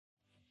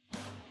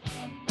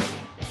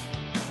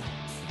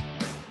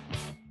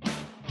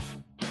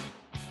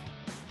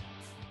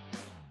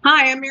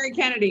Hi, I'm Mary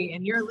Kennedy,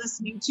 and you're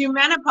listening to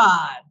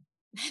Menopod.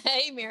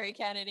 Hey, Mary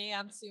Kennedy.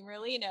 I'm Sue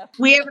Merlino.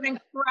 We have an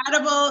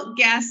incredible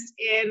guest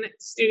in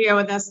studio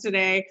with us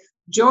today,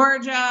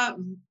 Georgia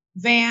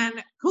Van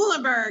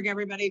Cuylenburg,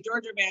 everybody.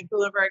 Georgia Van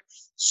Cuylenburg.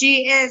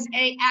 She is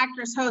a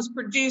actress, host,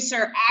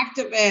 producer,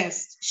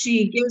 activist.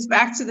 She gives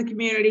back to the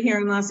community here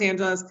in Los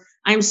Angeles.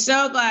 I'm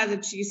so glad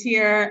that she's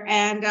here.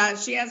 And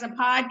she has a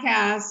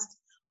podcast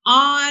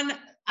on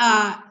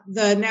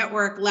the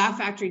network, Laugh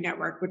Factory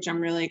Network, which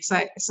I'm really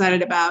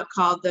excited about,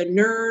 called the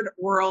Nerd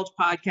World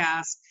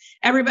Podcast.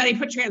 Everybody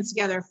put your hands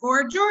together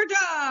for Georgia.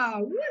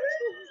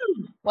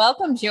 Woo-hoo!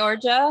 Welcome,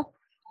 Georgia.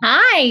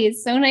 Hi,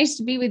 it's so nice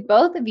to be with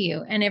both of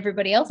you and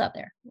everybody else out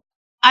there.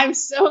 I'm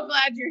so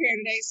glad you're here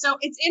today. So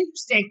it's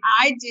interesting.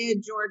 I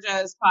did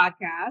Georgia's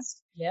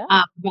podcast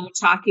about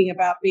talking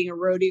about being a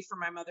roadie for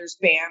my mother's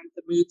band,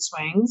 the Mood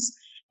Swings,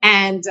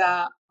 and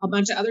a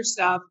bunch of other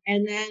stuff.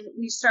 And then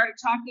we started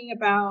talking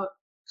about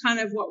kind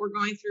of what we're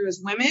going through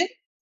as women.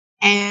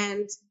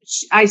 And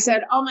I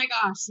said, oh my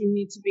gosh, you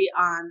need to be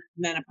on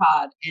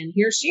Menopod. And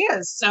here she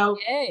is. So,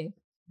 Yay.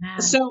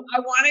 So I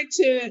wanted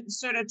to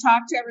sort of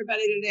talk to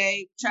everybody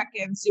today, check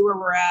in, see where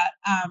we're at.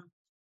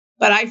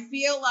 But I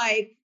feel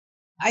like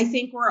I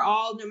think we're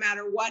all, no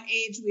matter what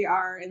age we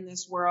are in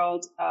this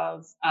world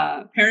of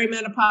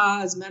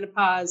perimenopause,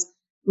 menopause,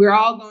 we're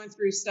all going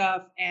through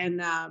stuff. And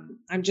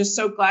I'm just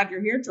so glad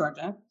you're here,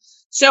 Georgia.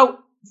 So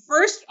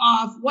first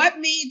off, what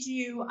made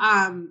you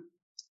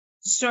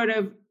sort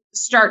of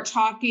start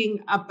talking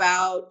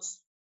about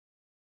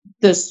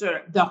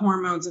the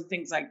hormones and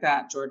things like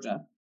that,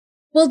 Georgia?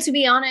 Well, to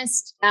be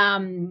honest,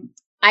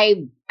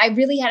 I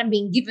really hadn't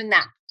been given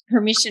that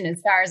permission as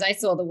far as I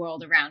saw the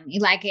world around me.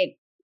 Like it,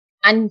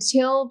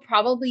 until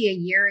probably a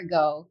year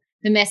ago,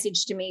 the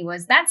message to me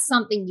was that's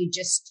something you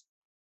just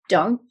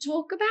don't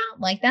talk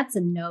about. Like that's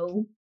a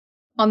no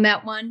on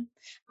that one.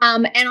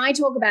 And I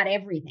talk about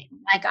everything.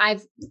 Like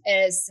I've,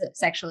 as a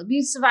sexual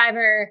abuse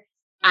survivor,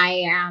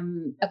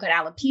 I've got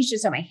alopecia,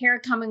 so my hair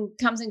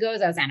comes and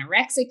goes. I was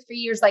anorexic for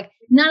years. Like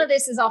none of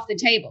this is off the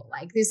table.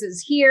 Like this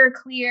is here,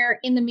 clear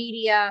in the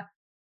media,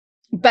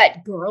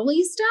 but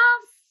girly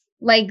stuff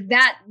like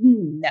that,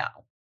 no,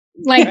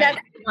 like that's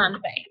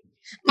one thing.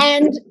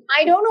 And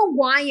I don't know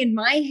why in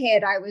my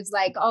head I was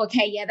like, oh,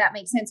 okay, yeah, that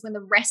makes sense. When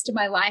the rest of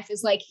my life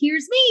is like,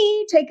 here's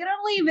me, take it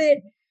or leave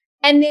it.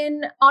 And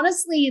then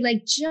honestly,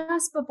 like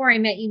just before I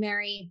met you,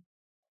 Mary,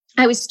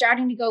 I was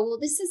starting to go, well,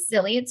 this is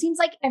silly. It seems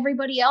like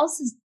everybody else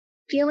is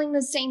feeling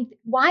the same.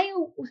 Why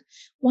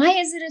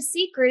is it a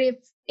secret if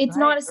it's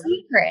not a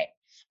secret?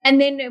 And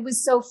then it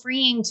was so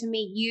freeing to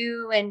meet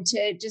you and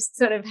to just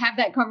sort of have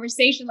that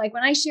conversation. Like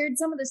when I shared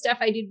some of the stuff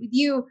I did with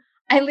you,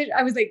 I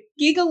was like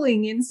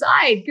giggling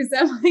inside because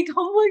I'm like,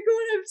 oh my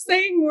God, I'm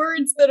saying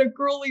words that are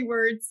girly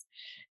words.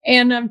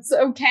 And it's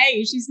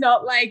okay. She's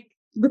not like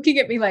looking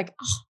at me like,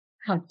 oh,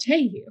 how dare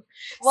you?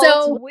 Well,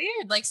 so it's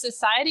weird. Like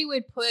society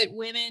would put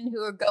women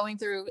who are going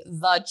through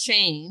the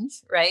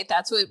change, right?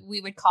 That's what we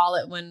would call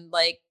it when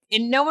like,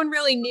 and no one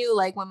really knew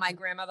like when my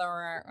grandmother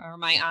or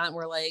my aunt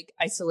were like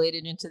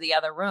isolated into the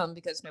other room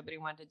because nobody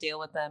wanted to deal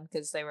with them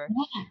because they were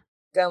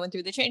going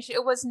through the change.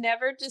 It was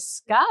never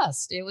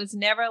discussed. It was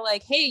never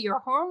like, hey, your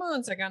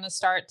hormones are going to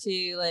start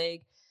to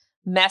like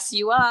mess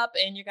you up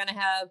and you're going to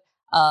have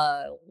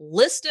a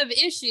list of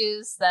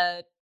issues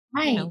that,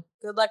 you know,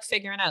 good luck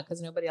figuring out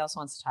because nobody else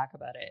wants to talk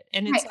about it.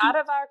 And it's out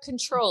of our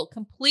control,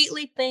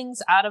 completely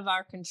things out of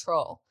our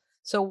control.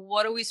 So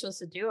what are we supposed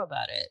to do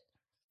about it?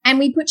 And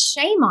we put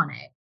shame on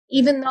it,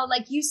 even though,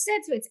 like you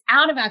said, so it's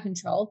out of our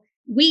control.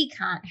 We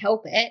can't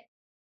help it,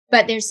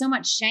 but there's so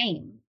much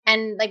shame.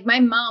 And like my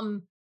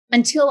mom,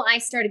 until I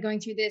started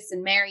going through this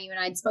and Mary, you and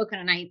I had spoken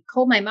and I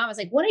called my mom, I was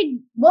like, what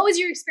was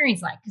your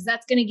experience like? Because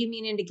that's going to give me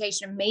an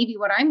indication of maybe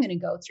what I'm going to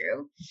go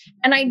through.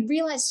 And I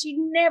realized she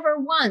never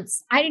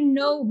once, I didn't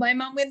know my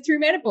mom went through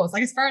menopause.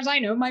 Like, as far as I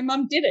know, my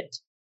mom didn't.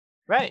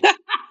 Right.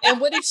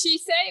 And what did she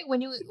say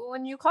when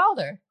you called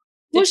her?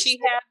 Did she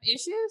have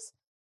issues?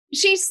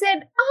 She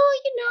said, oh,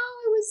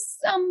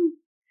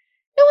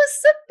 it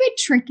was a bit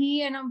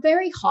tricky and I'm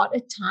very hot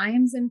at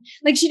times. And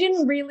like, she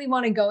didn't really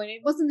want to go in.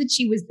 It wasn't that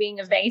she was being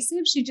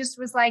evasive. She just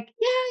was like,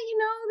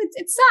 yeah,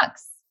 it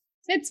sucks.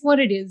 It's what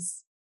it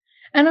is.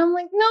 And I'm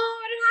like, no,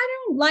 I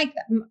don't like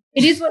that.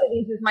 It is what it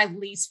is my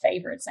least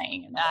favorite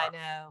saying. In the I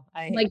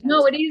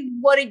know. It is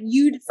what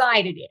you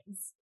decide it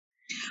is.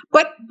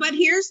 But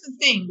here's the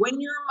thing. When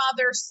your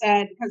mother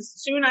said, because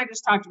Sue and I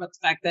just talked about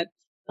the fact that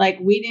like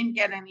we didn't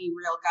get any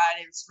real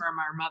guidance from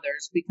our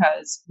mothers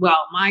because,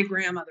 well, my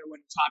grandmother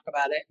wouldn't talk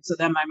about it. So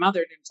then my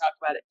mother didn't talk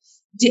about it.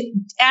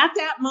 At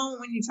that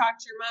moment when you talked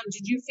to your mom,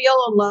 did you feel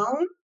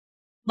alone?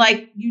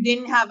 Like you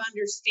didn't have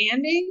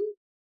understanding?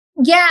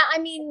 Yeah, I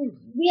mean,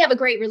 we have a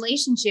great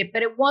relationship,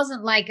 but it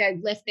wasn't like I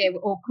left there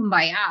all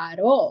kumbaya at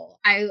all.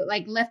 I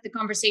like left the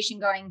conversation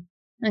going,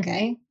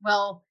 okay,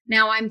 well,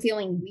 now I'm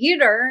feeling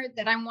weirder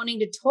that I'm wanting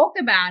to talk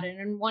about it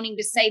and wanting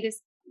to say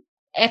this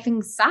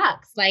effing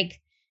sucks. Like,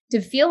 to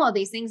feel all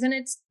these things. And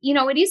it's,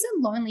 it is a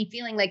lonely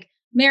feeling. Like,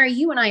 Mary,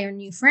 you and I are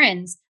new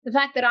friends. The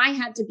fact that I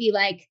had to be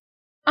like,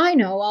 I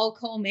know, I'll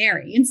call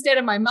Mary instead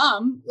of my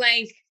mom.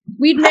 Like,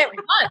 we'd met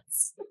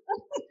once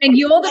and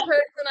you're the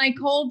person I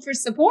called for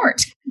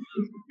support.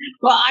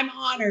 Well, I'm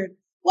honored.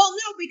 Well,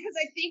 no, because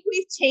I think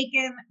we've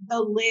taken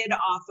the lid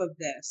off of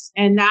this.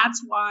 And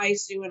that's why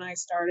Sue and I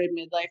started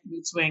Midlife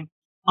Mood Swing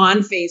on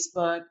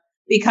Facebook,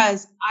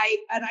 because I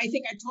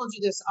think I told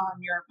you this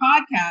on your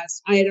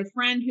podcast. I had a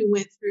friend who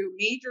went through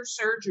major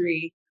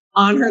surgery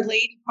on her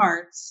lady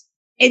parts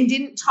and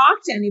didn't talk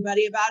to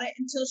anybody about it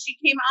until she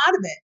came out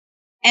of it.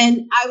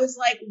 And I was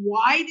like,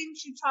 why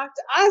didn't you talk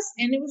to us?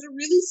 And it was a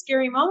really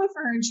scary moment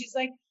for her. And she's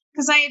like,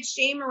 because I had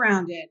shame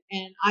around it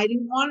and I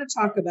didn't want to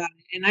talk about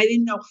it and I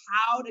didn't know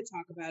how to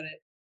talk about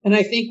it. And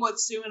I think what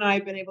Sue and I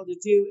have been able to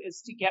do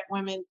is to get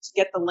women to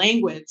get the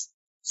language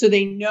so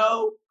they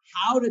know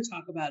how to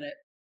talk about it.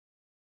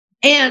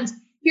 And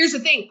here's the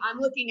thing, I'm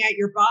looking at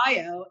your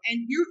bio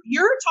and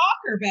you're a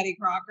talker, Betty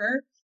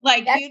Crocker.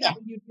 Like, you know,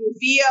 you do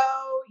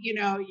VO, you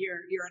know,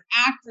 you're an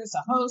actress,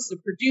 a host, a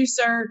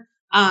producer.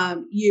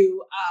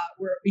 You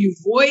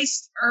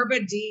voiced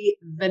Erba D.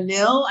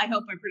 Vanille. I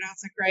hope I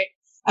pronounced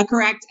that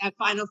correct at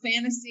Final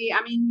Fantasy.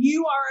 I mean,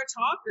 you are a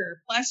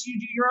talker. Plus, you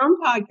do your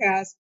own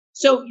podcast,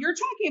 so you're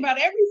talking about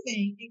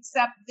everything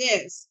except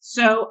this.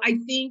 So I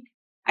think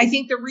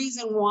the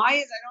reason why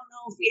is I don't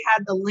know if we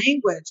had the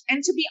language.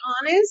 And to be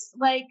honest,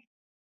 like,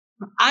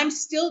 I'm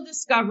still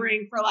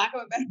discovering, for lack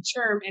of a better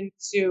term, and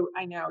Sue,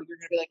 I know you're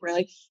gonna be like,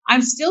 really?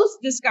 I'm still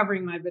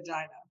discovering my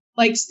vagina.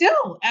 Like,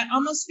 still at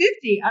almost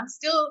 50, I'm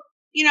still,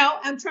 you know,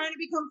 I'm trying to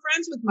become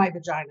friends with my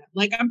vagina.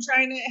 Like, I'm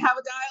trying to have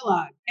a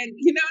dialogue, and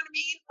you know what I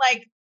mean?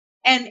 Like,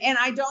 and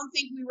I don't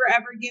think we were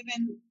ever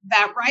given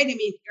that right. I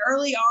mean,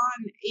 early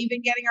on,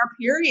 even getting our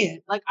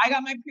period, like I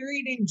got my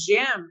period in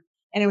gym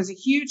and it was a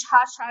huge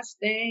hush hush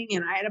thing.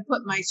 And I had to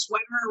put my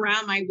sweater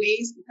around my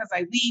waist because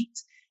I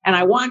leaked and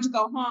I wanted to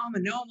go home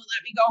and no one would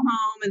let me go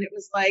home. And it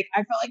was like, I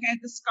felt like I had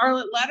the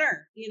scarlet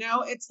letter, you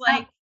know, it's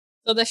like.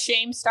 So the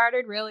shame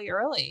started really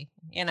early,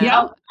 you know,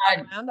 Yeah.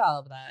 around all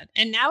of that.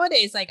 And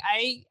nowadays, like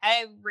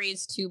I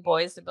raised two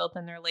boys, they're both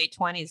in their late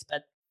 20s,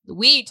 but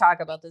we talk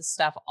about this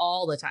stuff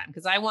all the time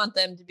because I want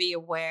them to be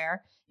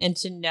aware and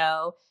to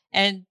know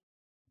and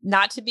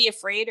not to be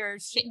afraid or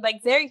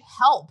like they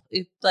help.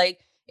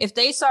 If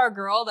they saw a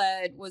girl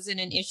that was in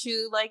an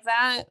issue like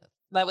that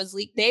was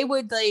leaked, they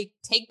would like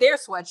take their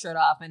sweatshirt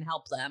off and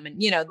help them.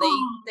 And, you know,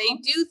 they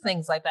do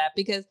things like that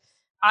because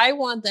I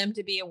want them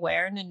to be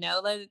aware and to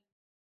know that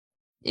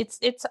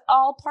it's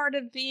all part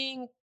of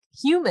being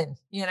human,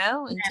 you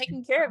know, and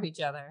taking care of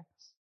each other.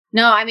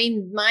 No, I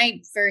mean,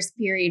 my first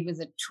period was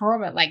a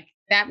trauma, like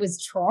that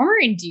was trauma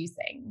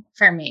inducing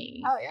for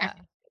me. Oh, yeah.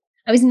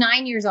 I was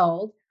 9 years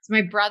old. It's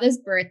my brother's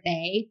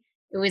birthday.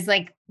 It was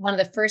like one of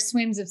the first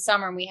swims of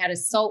summer and we had a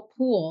salt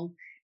pool.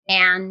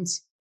 And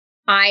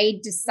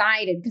I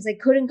decided, because I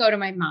couldn't go to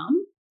my mom,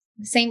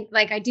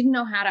 I didn't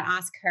know how to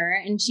ask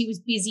her and she was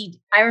busy.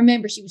 I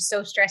remember she was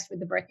so stressed with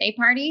the birthday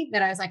party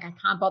that I was like, I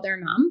can't bother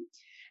her mom.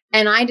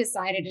 And I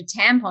decided a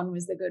tampon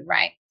was the good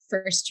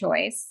first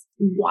choice.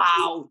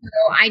 Wow.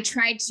 So I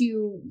tried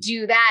to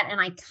do that and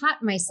I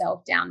cut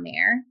myself down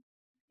there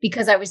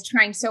because I was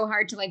trying so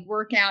hard to like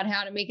work out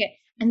how to make it.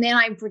 And then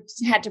I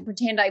had to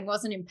pretend I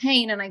wasn't in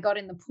pain and I got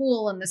in the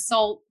pool and the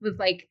salt was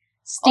like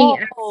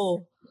stinging.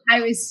 Oh.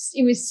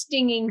 It was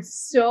stinging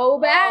so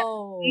bad.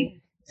 Oh.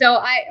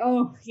 So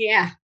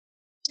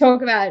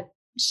talk about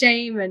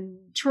shame and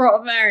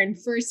trauma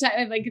and first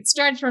time, like it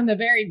starts from the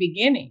very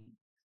beginning.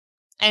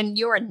 And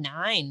you're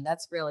 9.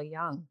 That's really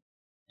young.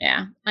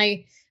 Yeah.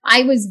 I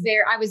was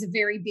a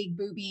very big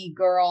booby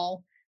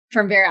girl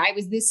I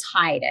was this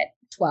height at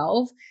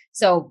 12.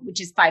 So, which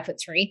is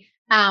 5'3".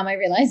 I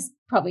realized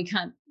probably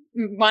can't,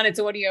 one, it's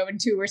audio and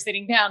 2, we're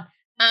sitting down.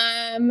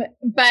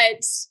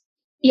 But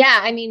yeah,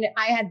 I mean,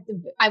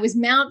 I was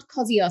Mount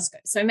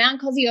Kosciuszko. So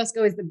Mount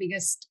Kosciuszko is the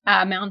biggest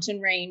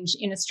mountain range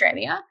in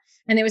Australia.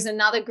 And there was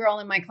another girl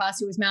in my class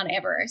who was Mount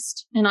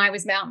Everest and I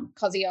was Mount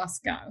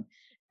Kosciuszko.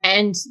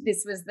 And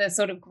this was the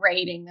sort of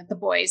grading that the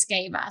boys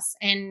gave us.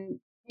 And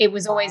it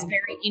was always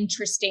very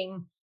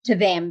interesting to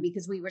them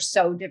because we were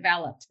so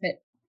developed,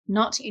 but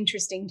not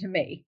interesting to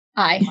me.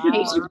 I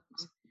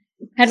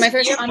had my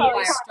first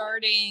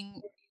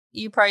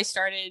You probably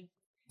started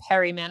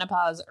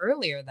perimenopause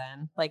earlier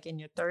then, like in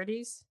your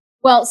 30s?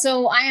 Well,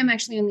 so I am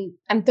actually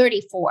I'm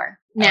 34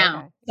 now.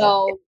 Okay.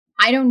 So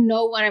I don't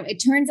know it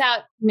turns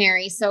out,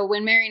 Mary. So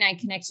when Mary and I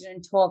connected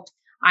and talked,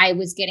 I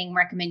was getting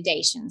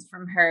recommendations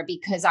from her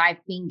because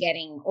I've been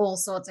getting all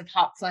sorts of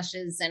hot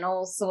flushes and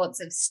all sorts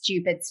of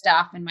stupid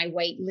stuff. And my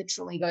weight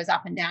literally goes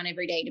up and down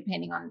every day,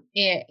 depending on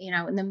it, you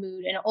know, and the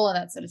mood and all of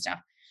that sort of stuff.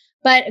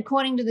 But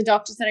according to the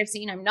doctors that I've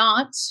seen, I'm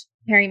not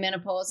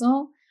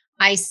perimenopausal.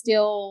 I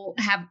still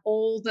have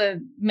all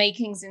the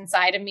makings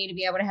inside of me to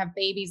be able to have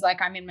babies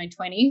like I'm in my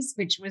 20s,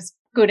 which was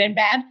good and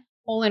bad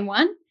all in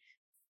one.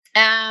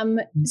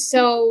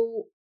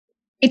 So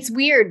it's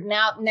weird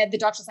now. The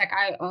doctor's like,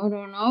 I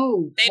don't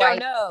know. They don't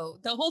know.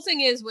 The whole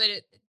thing is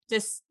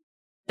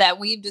that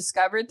we've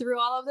discovered through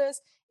all of this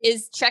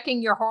is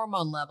checking your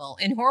hormone level.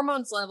 And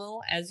hormones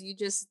level, as you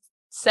just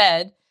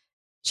said,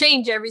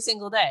 change every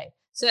single day.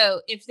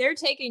 So if they're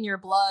taking your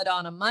blood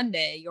on a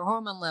Monday, your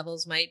hormone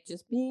levels might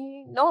just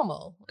be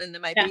normal, and they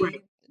might Yeah.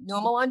 be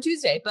normal on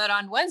Tuesday, but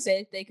on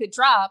Wednesday they could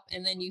drop,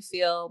 and then you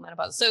feel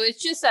menopausal. So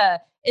it's just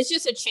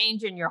a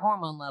change in your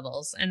hormone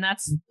levels, and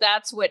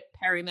that's what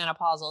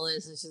perimenopausal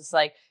is. It's just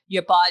like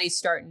your body's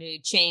starting to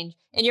change,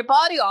 and your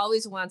body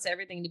always wants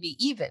everything to be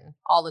even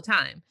all the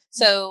time.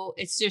 So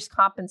it's just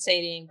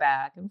compensating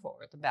back and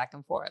forth and back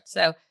and forth.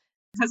 So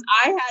because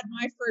I had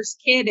my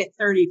first kid at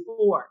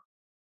 34.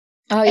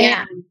 Oh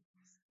yeah. And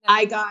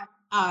I got,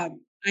 I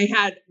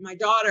had my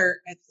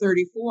daughter at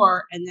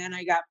 34, and then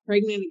I got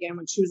pregnant again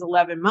when she was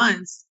 11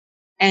 months.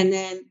 And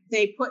then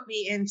they put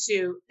me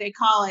into, they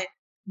call it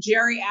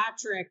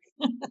geriatric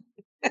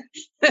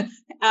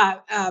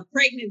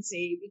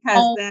pregnancy, because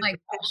Oh then my at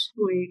that gosh.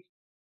 point,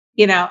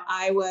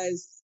 I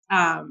was,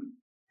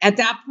 at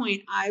that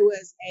point, I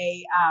was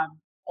a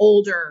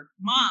older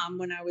mom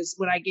when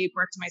I gave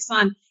birth to my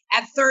son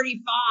at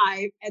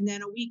 35. And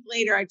then a week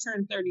later, I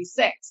turned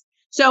 36.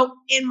 So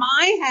in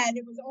my head,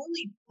 it was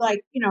only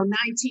like, 19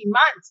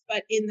 months,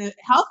 but in the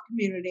health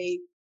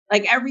community,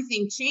 like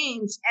everything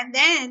changed. And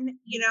then,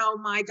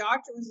 my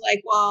doctor was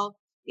like, well,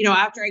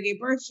 after I gave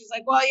birth, she's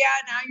like, well,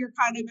 yeah, now you're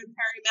kind of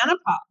in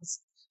perimenopause.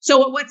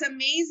 So what's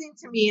amazing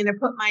to me, and to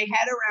put my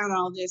head around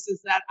all this,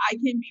 is that I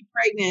can be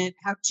pregnant,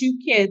 have 2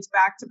 kids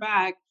back to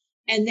back.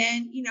 And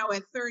then,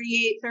 at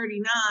 38,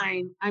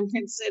 39, I'm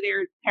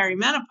considered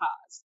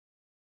perimenopause.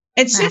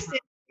 It's Wow. just,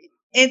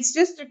 it's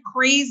just a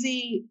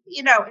crazy,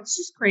 it's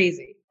just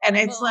crazy. And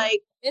it's well,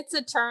 like, it's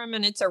a term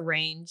and it's a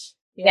range.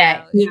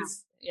 Yeah.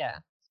 Yeah.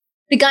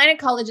 The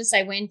gynecologist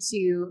I went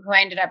to, who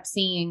I ended up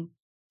seeing,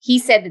 he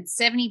said that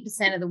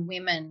 70% of the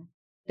women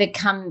that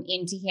come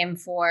into him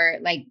for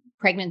like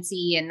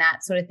pregnancy and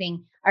that sort of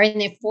thing are in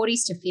their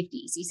 40s to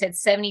 50s. He said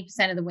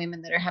 70% of the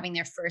women that are having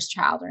their first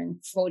child are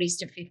in 40s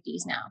to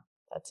 50s now.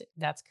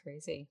 That's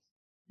crazy.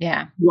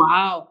 Yeah.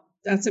 wow,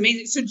 that's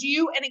amazing. So do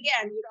you, and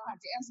again, you don't have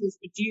to answer this,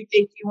 but do you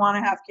think you want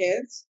to have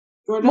kids,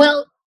 Jordan?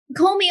 Well,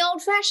 call me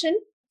old fashioned,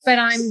 but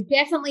I'm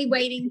definitely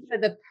waiting for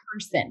the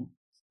person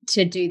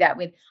to do that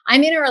with.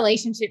 I'm in a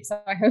relationship, so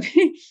I hope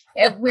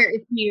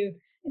it's new.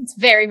 It's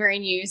very, very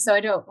new. So I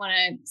don't want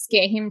to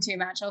scare him too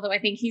much, although I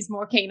think he's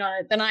more keen on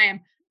it than I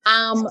am.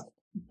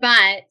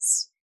 But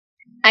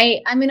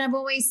I mean, I've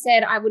always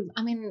said I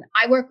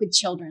work with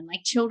children.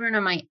 Like, children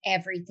are my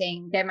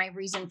everything. They're my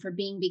reason for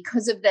being,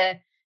 because of the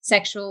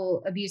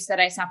sexual abuse that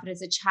I suffered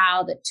as a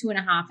child. At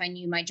 2.5, I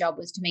knew my job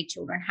was to make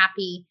children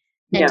happy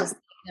and to save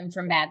them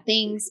from bad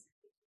things.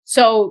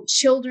 So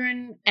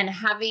children and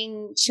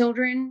having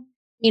children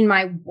in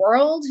my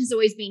world has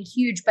always been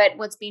huge. But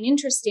what's been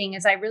interesting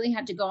is I really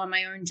had to go on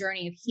my own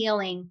journey of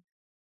healing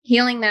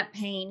that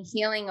pain,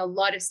 healing a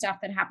lot of stuff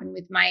that happened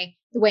with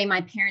the way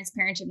my parents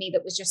parented me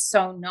that was just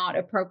so not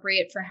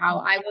appropriate for how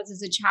I was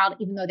as a child,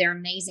 even though they're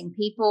amazing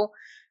people.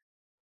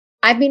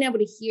 I've been able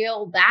to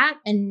heal that,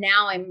 and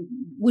now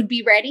would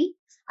be ready.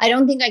 I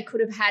don't think I could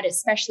have had,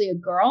 especially a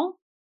girl,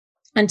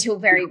 until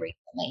very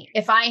recently.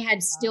 If I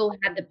had still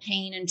had the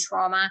pain and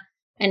trauma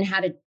and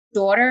had a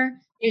daughter,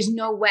 there's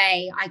no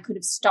way I could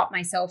have stopped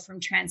myself from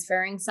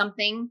transferring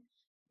something.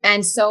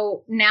 And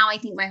so now I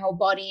think my whole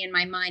body and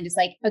my mind is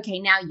like, okay,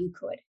 now you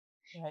could.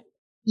 Right.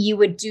 You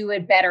would do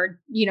it better.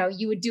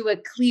 You would do a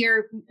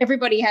clear,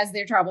 everybody has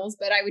their troubles,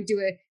 but I would do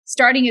a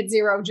starting at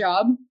 0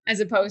 job as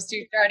opposed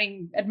to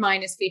starting at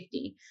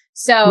 -50.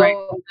 So Right.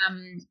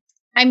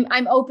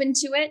 I'm open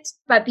to it,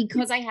 but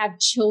because I have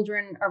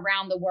children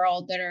around the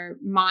world that are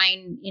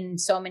mine in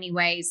so many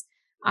ways,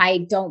 I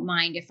don't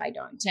mind if I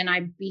don't. And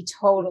I'd be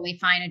totally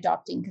fine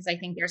adopting, because I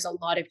think there's a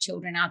lot of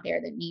children out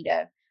there that need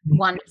a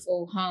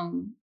wonderful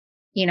home,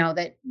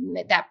 that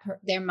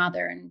their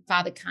mother and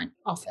father can't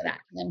offer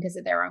that to them because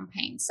of their own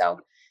pain. So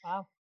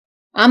Wow.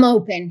 I'm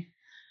open.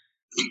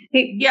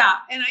 Yeah.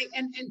 And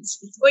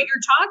what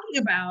you're talking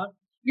about,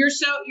 you're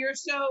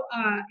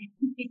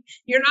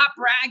not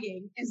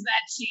bragging, is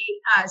that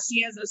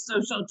she has a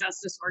social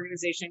justice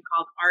organization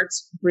called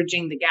Arts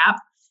Bridging the Gap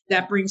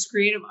that brings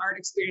creative art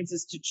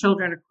experiences to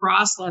children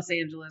across Los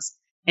Angeles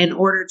in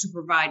order to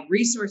provide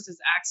resources,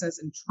 access,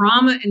 and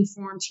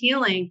trauma-informed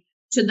healing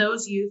to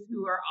those youth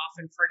who are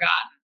often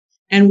forgotten.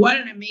 And what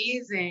an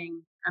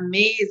amazing,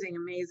 amazing,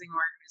 amazing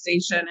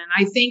organization. And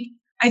I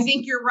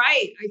think you're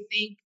right. I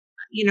think,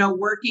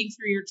 working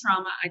through your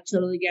trauma, I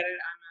totally get it.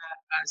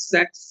 I'm a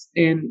sex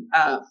and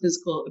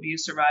physical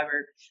abuse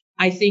survivor.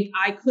 I think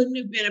I couldn't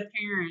have been a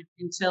parent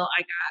until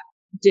I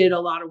did a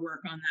lot of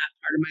work on that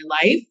part of my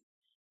life.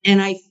 And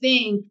I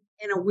think,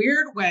 in a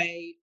weird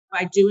way,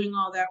 by doing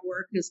all that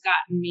work has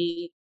gotten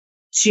me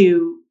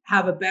to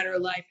have a better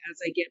life as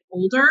I get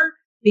older.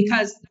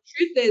 Because the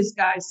truth is,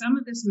 guys, some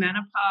of this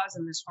menopause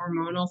and this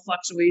hormonal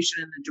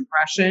fluctuation and the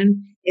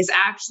depression is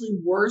actually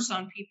worse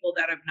on people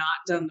that have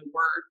not done the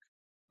work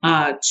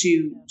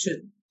to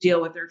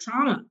deal with their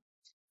trauma.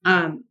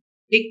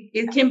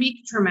 It can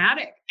be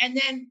traumatic. And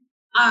then,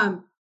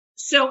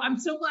 so I'm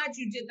so glad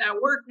you did that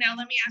work. Now,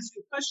 let me ask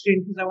you a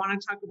question, because I want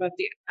to talk about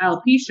the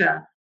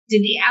alopecia.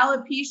 Did the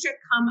alopecia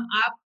come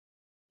up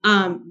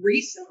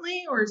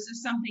recently, or is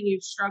this something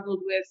you've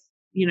struggled with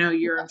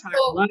your entire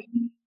life.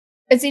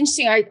 It's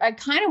interesting. I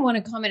kind of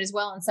want to comment as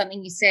well on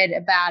something you said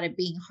about it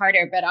being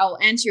harder, but I'll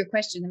answer your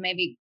question and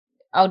maybe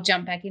I'll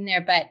jump back in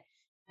there. But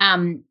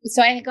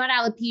so I got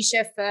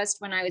alopecia first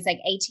when I was like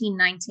 18,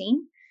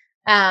 19.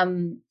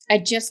 I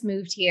just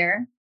moved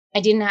here. I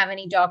didn't have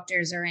any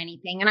doctors or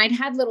anything. And I'd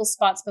had little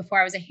spots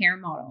before. I was a hair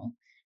model.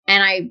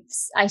 And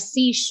I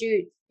see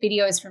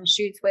videos from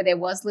shoots where there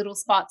was little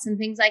spots and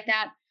things like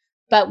that.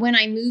 But when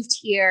I moved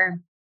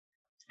here,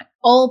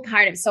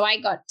 so I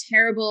got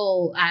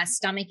terrible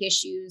stomach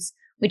issues,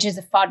 which is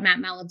a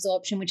FODMAP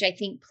malabsorption, which I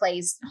think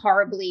plays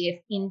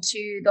horribly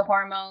into the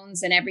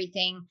hormones and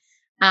everything.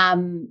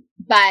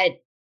 But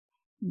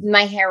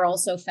my hair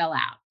also fell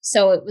out.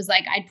 So it was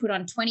like I'd put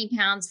on 20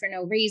 pounds for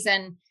no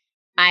reason.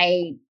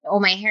 My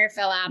hair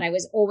fell out. I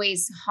was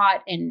always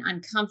hot and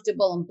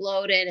uncomfortable and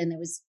bloated. And there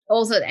was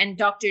also, and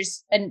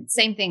doctors, and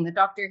same thing, the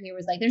doctor here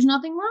was like, there's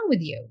nothing wrong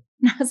with you.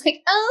 And I was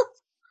like, oh,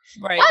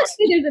 right.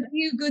 There's a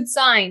few good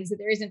signs that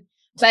there isn't.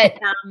 But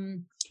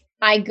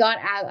I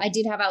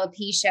did have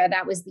alopecia.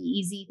 That was the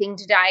easy thing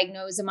to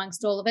diagnose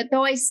amongst all of it,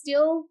 though I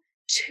still,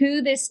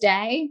 to this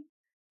day,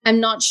 I'm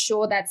not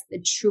sure that's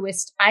the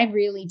truest. I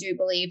really do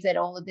believe that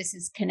all of this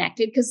is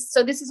connected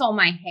so this is all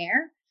my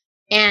hair.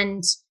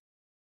 And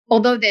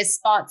although there's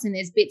spots and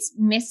there's bits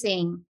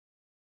missing,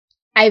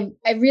 I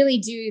really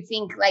do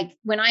think like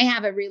when I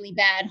have a really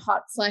bad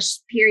hot flush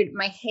period,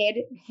 my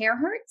hair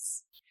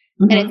hurts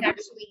and it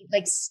actually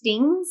like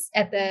stings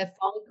at the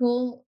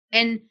follicle.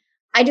 And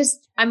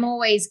I'm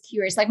always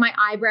curious, like my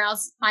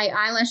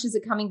eyelashes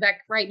are coming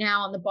back right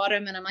now on the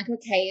bottom. And I'm like,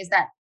 okay, is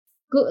that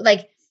good?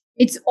 Like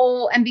it's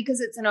all, and because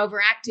it's an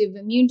overactive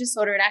immune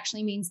disorder, it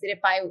actually means that if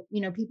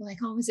people are like,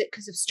 oh, is it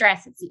because of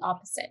stress? It's the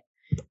opposite.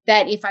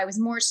 That if I was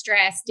more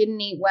stressed,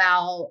 didn't eat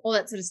well, all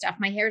that sort of stuff,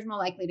 my hair is more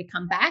likely to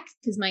come back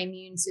because my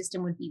immune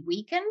system would be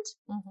weakened.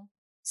 Mm-hmm.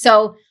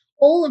 So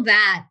all of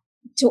that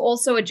to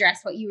also address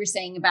what you were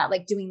saying about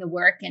like doing the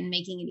work and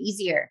making it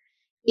easier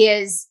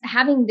is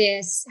having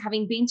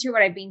been through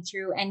what I've been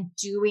through and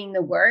doing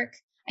the work.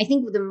 I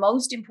think the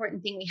most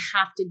important thing we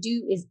have to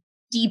do is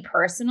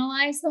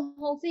depersonalize the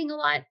whole thing a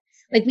lot.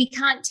 Like we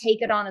can't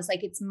take it on as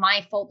like, it's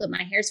my fault that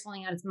my hair's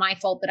falling out. It's my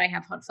fault that I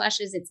have hot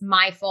flashes. It's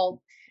my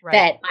fault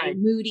that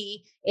I'm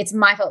moody. It's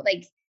my fault.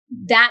 Like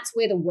that's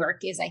where the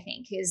work is, I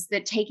think, is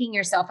that taking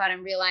yourself out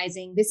and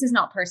realizing this is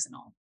not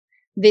personal.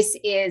 This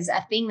is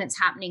a thing that's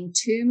happening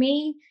to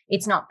me.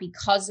 It's not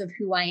because of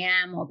who I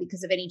am or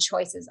because of any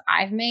choices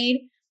I've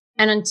made.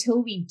 And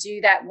until we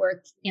do that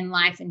work in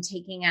life and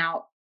taking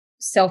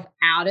self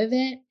out of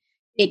it,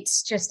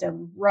 it's just a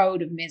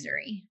road of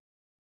misery.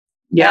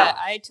 Yeah,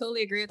 I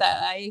totally agree with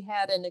that. I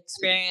had an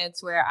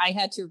experience where I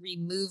had to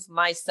remove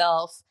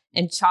myself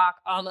and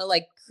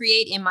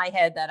create in my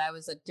head that I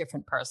was a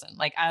different person.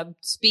 Like I'm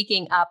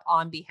speaking up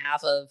on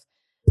behalf of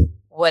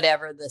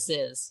whatever this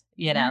is,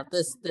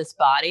 this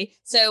body.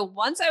 So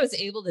once I was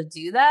able to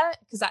do that,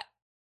 because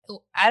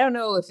I don't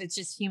know if it's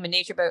just human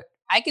nature, but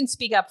I can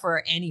speak up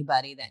for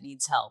anybody that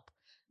needs help.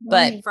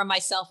 Right. But for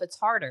myself, it's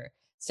harder.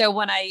 So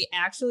when I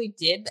actually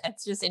did,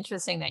 it's just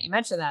interesting that you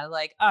mentioned that.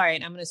 Like, all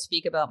right, I'm going to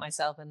speak about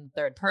myself in the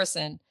third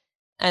person.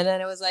 And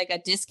then it was like a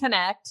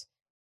disconnect,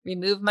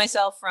 remove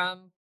myself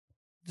from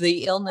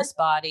the illness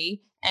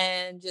body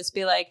and just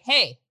be like,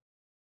 hey,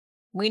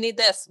 we need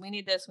this, we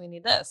need this, we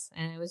need this.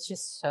 And it was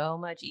just so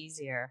much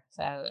easier.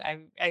 So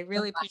I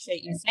really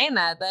appreciate you saying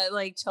that. That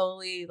like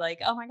totally like,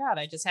 oh my God,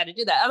 I just had to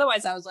do that.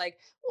 Otherwise I was like,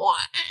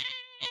 what?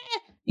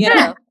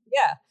 Yeah.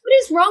 What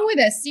is wrong with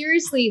us?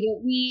 Seriously,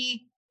 that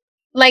we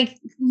like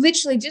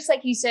literally just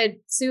like you said,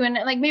 Sue, and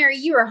like Mary,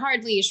 you are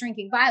hardly a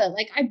shrinking violet.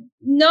 Like I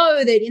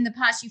know that in the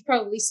past you've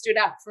probably stood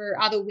up for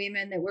other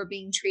women that were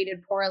being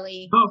treated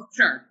poorly. Oh,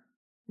 sure.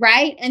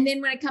 Right. And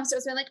then when it comes to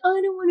us, we're like, oh,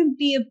 I don't want to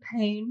be a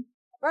pain.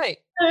 Right.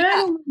 I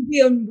don't want to be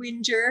a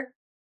whinger.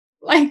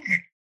 Like,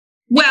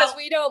 because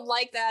we don't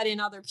like that in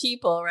other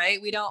people, right?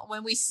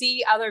 When we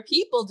see other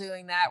people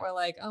doing that, we're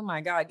like, oh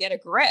my God, get a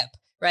grip.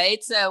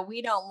 Right. So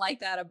we don't like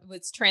that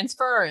with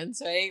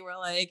transference, right? We're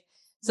like,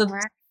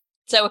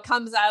 so it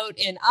comes out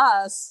in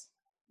us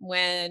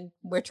when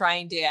we're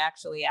trying to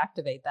actually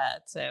activate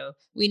that. So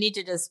we need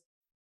to just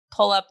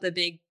pull up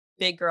the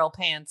big girl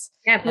pants.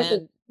 Yeah, put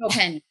the girl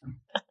pants.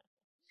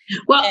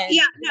 Well,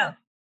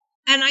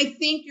 and I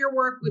think your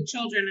work with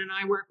children, and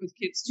I work with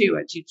kids too.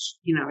 I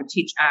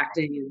teach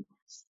acting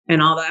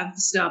and all that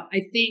stuff.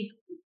 I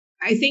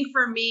think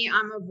for me,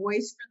 I'm a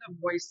voice for the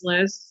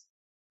voiceless.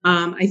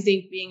 I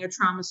think being a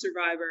trauma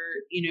survivor,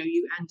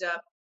 you end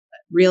up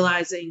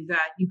realizing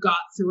that you got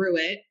through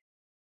it,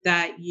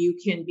 that you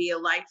can be a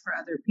light for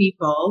other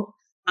people.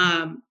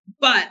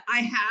 But I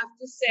have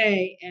to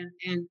say,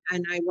 and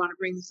I want to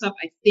bring this up,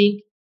 I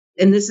think,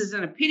 and this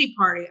isn't a pity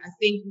party, I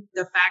think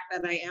the fact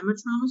that I am a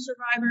trauma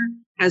survivor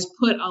has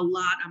put a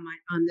lot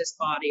on this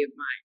body of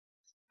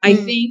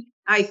mine.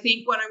 I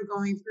think what I'm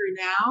going through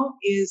now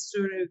is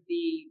sort of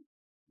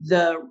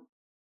the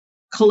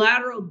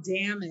collateral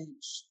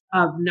damage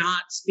of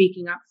not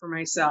speaking up for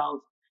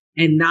myself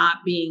and not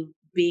being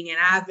an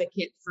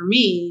advocate for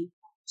me.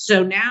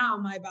 So now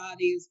my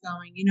body is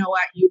going, you know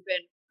what, you've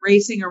been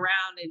racing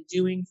around and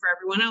doing for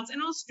everyone else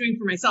and also doing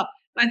for myself.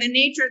 By the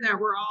nature that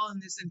we're all in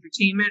this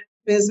entertainment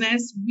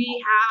business,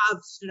 we have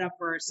stood up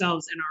for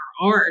ourselves in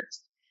our art.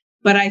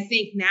 But I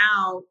think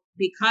now,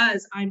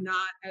 because I'm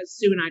not, as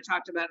Sue and I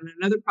talked about in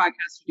another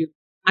podcast we do,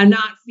 I'm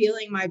not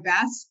feeling my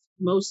best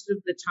most of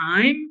the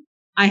time.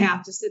 I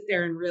have to sit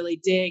there and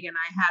really dig. And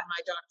I had my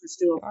doctors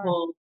do a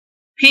full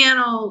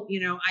panel.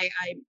 You know, I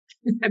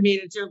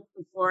made a joke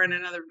before in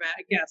another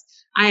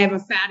guest. I have a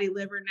fatty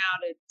liver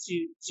now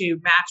to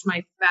match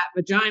my fat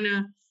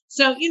vagina.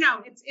 So, you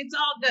know, it's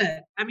all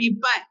good. I mean,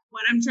 but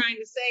what I'm trying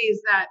to say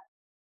is that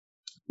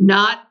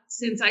not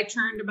since I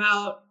turned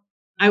about,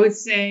 I would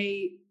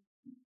say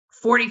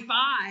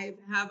 45,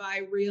 have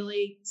I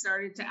really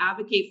started to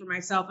advocate for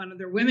myself and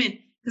other women,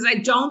 because I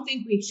don't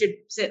think we should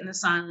sit in the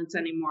silence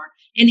anymore.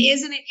 And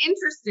isn't it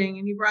interesting?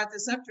 And you brought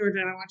this up, Georgia,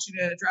 and I want you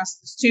to address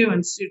this too,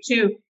 and Sue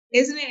too.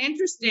 Isn't it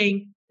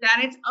interesting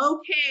that it's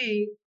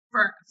okay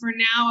for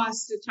now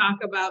us to talk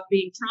about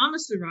being trauma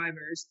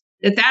survivors,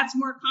 that's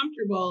more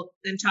comfortable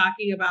than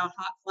talking about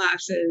hot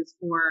flashes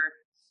or,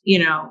 you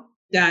know,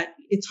 that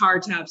it's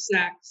hard to have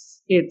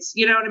sex. It's,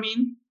 you know what I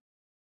mean?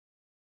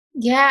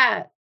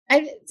 Yeah.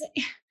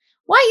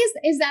 Why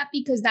is that?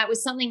 Because that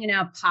was something in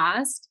our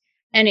past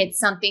and it's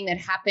something that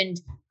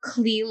happened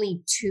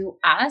clearly to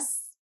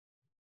us.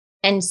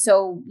 And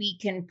so we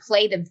can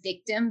play the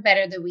victim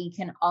better than we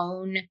can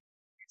own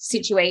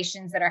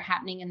situations that are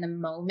happening in the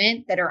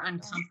moment that are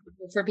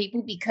uncomfortable for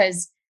people.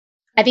 Because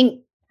I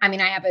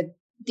have a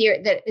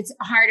theory that it's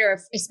harder,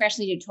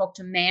 especially to talk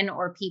to men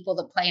or people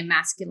that play a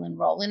masculine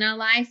role in our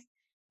life,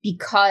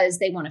 because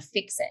they want to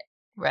fix it.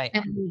 Right.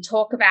 And when you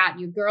talk about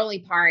your girly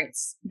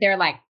parts, they're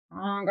like, oh,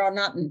 I got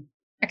nothing.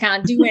 I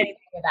can't do anything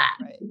with that.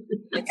 Right.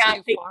 I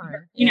can't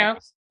you know,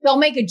 they'll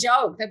make a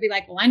joke. They'll be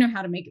like, well, I know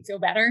how to make it feel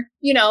better.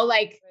 You know,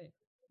 like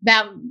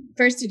that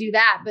first to do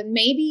that. But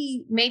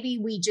maybe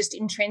we just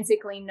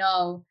intrinsically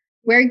know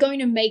we're going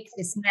to make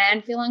this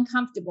man feel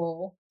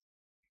uncomfortable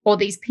or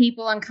these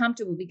people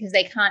uncomfortable because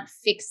they can't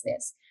fix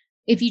this.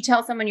 If you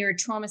tell someone you're a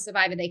trauma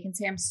survivor, they can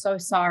say, I'm so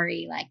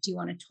sorry. Like, do you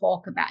want to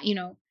talk about, you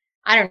know,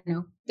 I don't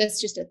know.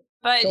 That's just a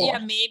But thought. yeah,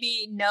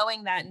 maybe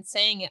knowing that and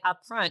saying it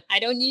up front. I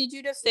don't need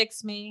you to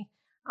fix me.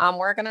 I'm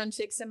working on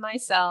fixing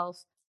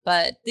myself.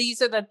 But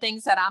these are the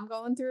things that I'm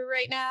going through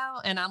right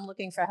now. And I'm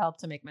looking for help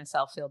to make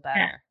myself feel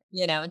better,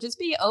 you know, and just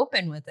be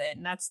open with it.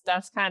 And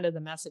that's kind of the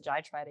message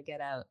I try to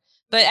get out.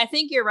 But I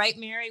think you're right,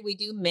 Mary. We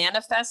do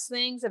manifest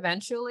things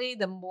eventually.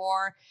 The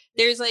more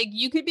there's like,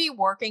 you could be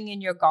working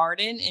in your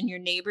garden and your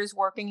neighbor's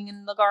working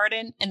in the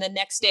garden. And the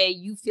next day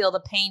you feel the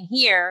pain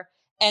here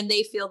and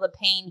they feel the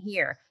pain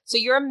here. So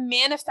you're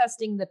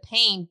manifesting the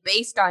pain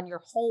based on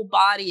your whole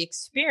body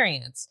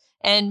experience.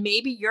 And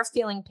maybe you're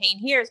feeling pain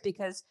here is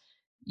because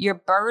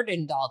you're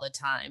burdened all the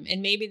time.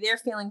 And maybe they're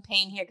feeling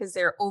pain here because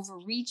they're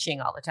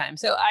overreaching all the time.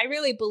 So I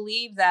really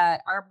believe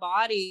that our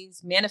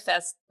bodies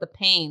manifest the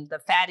pain, the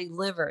fatty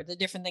liver, the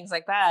different things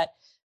like that,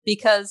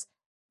 because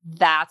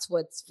that's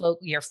what's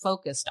you're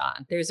focused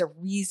on. There's a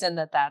reason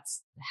that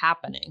that's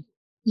happening.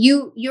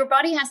 Your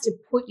body has to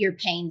put your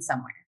pain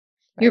somewhere.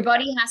 Right. Your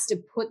body has to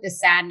put the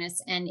sadness.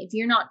 And if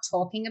you're not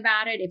talking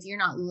about it, if you're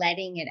not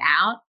letting it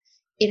out,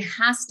 it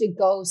has to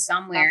go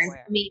somewhere. And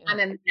for me, I'm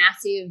a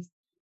massive,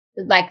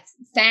 like,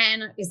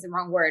 fan is the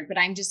wrong word, but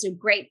I'm just a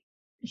great,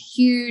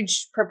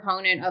 huge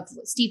proponent of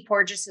Steve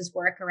Porges's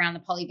work around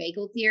the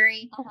polyvagal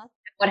theory.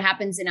 What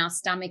happens in our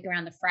stomach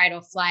around the fight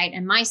or flight.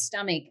 And my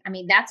stomach, I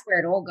mean, that's where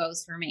it all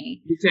goes for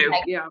me. You too.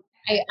 Like, yeah.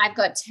 I've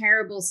got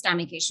terrible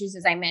stomach issues,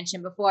 as I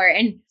mentioned before.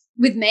 And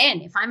with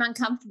men, if I'm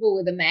uncomfortable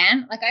with a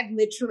man, like there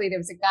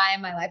was a guy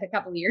in my life a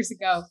couple of years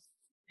ago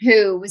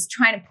who was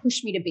trying to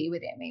push me to be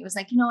with him. He was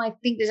like, you know, I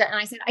think there's, and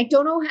I said, I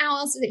don't know how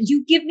else.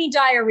 You give me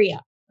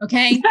diarrhea.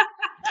 Okay.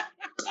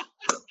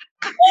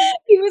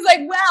 He was like,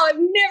 wow, I've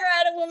never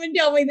had a woman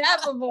tell me that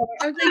before.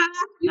 I was like,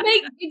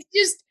 it's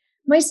just,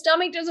 my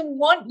stomach doesn't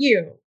want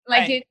you.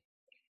 Like right.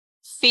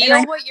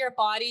 Feel what your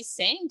body's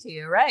saying to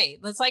you. Right.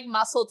 It's like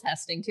muscle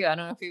testing too. I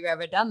don't know if you've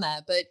ever done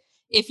that, but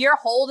if you're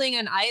holding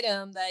an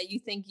item that you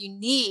think you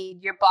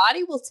need, your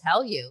body will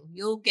tell you.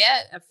 You'll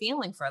get a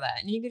feeling for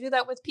that. And you can do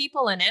that with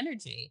people and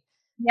energy.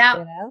 Yeah.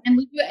 You know?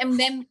 And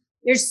then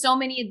there's so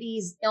many of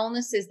these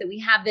illnesses that we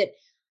have that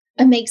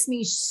it makes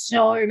me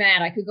so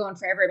mad. I could go on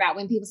forever about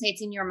when people say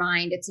it's in your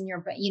mind, it's in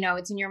your, you know,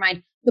 it's in your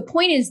mind. The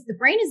point is the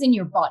brain is in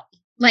your body.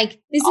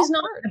 Like, this is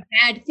not a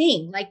bad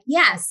thing. Like,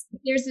 yes,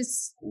 there's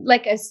this,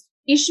 like, a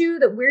issue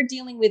that we're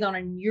dealing with on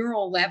a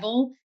neural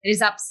level that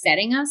is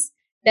upsetting us.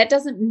 That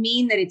doesn't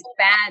mean that it's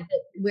bad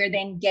that we're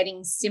then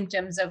getting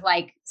symptoms of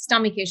like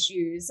stomach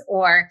issues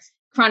or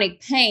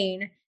chronic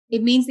pain.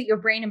 It means that your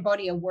brain and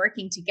body are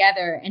working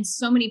together. And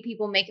so many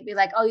people make it be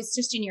like, oh, it's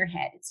just in your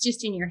head. It's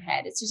just in your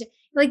head. It's just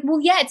like, well,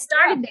 yeah, it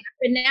started there,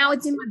 but now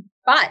it's in my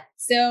butt.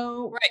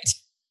 So right.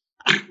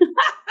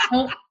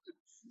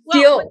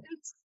 Well,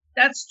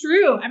 that's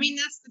true. I mean,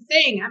 that's the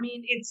thing. I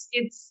mean,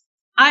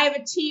 I have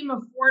a team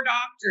of 4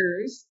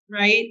 doctors,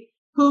 right?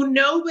 who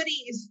nobody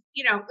is,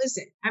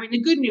 listen, I mean,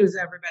 the good news,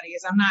 everybody,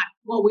 is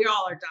we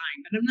all are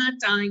dying, but I'm not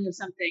dying of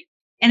something.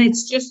 And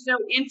it's just so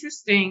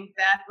interesting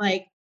that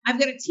like, I've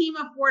got a team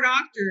of 4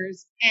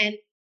 doctors and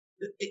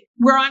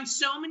we're on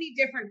so many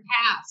different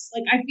paths.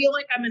 Like, I feel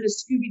like I'm in a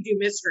Scooby-Doo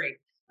mystery.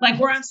 Like,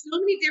 we're on so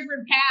many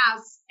different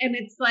paths. And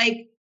it's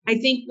like, I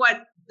think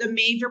what the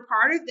major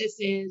part of this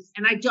is,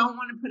 and I don't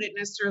want to put it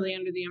necessarily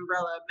under the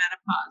umbrella of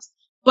menopause,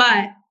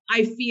 but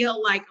I feel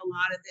like a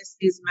lot of this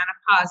is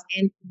menopause.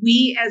 And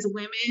we as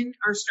women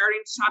are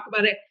starting to talk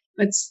about it,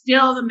 but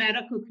still the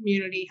medical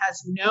community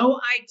has no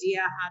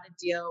idea how to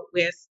deal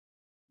with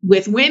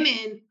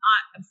women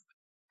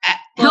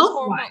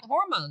health-wise.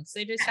 Hormones.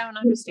 They just don't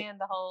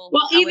understand the whole.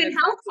 Well, even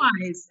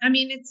health-wise, I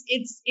mean,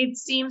 it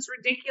seems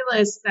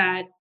ridiculous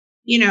that,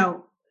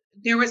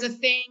 there was a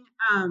thing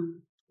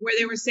where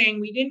they were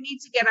saying we didn't need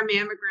to get a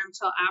mammogram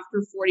till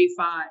after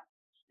 45.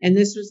 And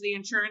this was the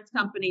insurance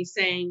company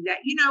saying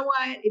that, you know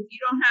what, if you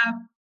don't have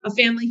a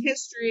family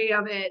history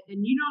of it,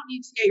 then you don't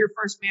need to get your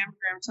first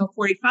mammogram until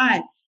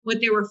 45.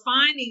 What they were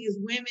finding is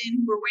women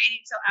who were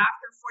waiting till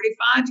after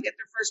 45 to get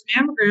their first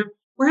mammogram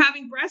were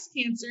having breast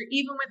cancer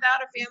even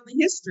without a family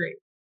history.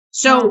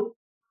 So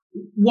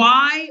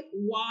why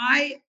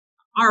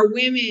are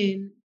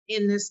women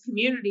in this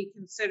community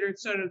considered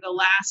sort of the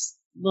last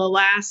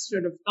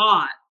sort of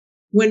thought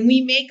when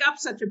we make up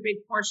such a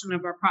big portion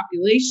of our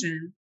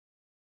population?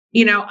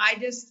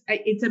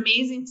 It's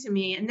amazing to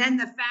me. And then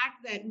the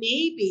fact that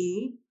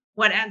maybe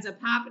what ends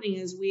up happening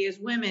is we as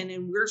women,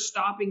 and we're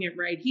stopping it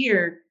right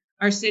here,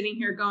 are sitting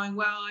here going,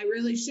 well, I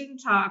really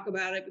shouldn't talk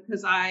about it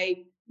because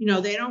they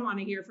don't want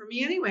to hear from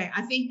me anyway.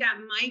 I think that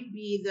might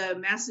be the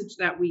message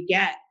that we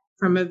get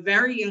from a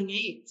very young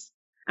age.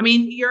 I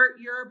mean,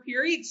 your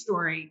period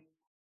story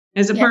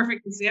is a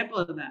perfect example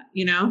of that,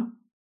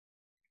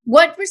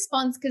 What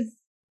response, because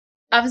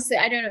obviously,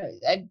 I don't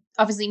know,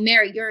 obviously,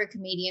 Mary, you're a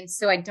comedian,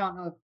 so I don't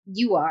know if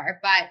you are,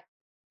 but.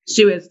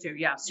 She is too,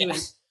 yeah, she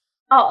is.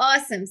 Oh,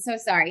 awesome. So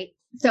sorry.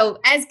 So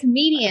as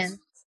comedians,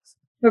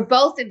 for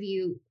both of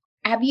you,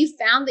 have you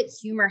found that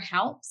humor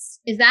helps?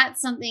 Is that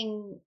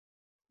something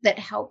that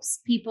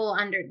helps people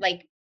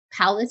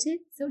palate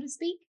it, so to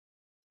speak?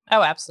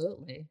 Oh,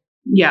 absolutely.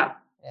 Yeah.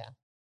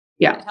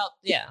 It helps.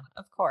 Yeah,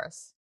 of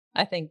course.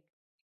 I think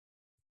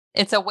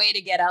it's a way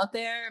to get out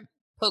there,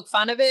 poke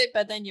fun of it,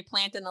 but then you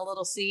plant in a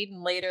little seed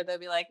and later they'll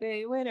be like,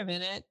 hey, wait a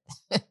minute.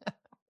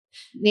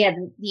 Yeah,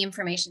 the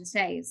information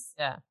stays.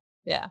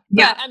 Yeah.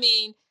 But I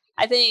mean,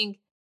 I think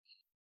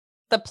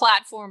the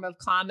platform of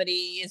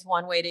comedy is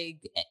one way to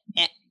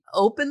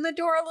open the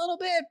door a little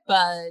bit,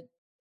 but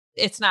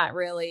it's not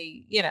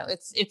really,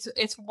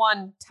 it's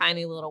one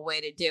tiny little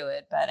way to do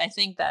it. But I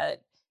think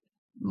that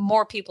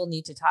more people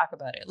need to talk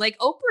about it. Like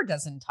Oprah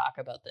doesn't talk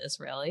about this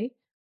really.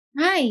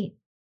 Right.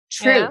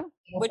 True. Yeah?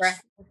 Oprah,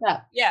 what's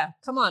up? Yeah.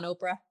 Come on,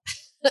 Oprah.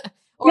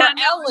 Or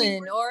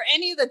Ellen or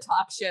any of the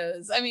talk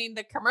shows. I mean,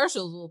 the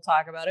commercials will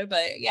talk about it,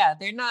 but yeah,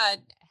 they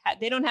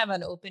don't have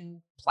an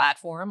open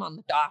platform on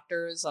the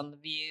Doctors, on The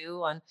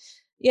View, on,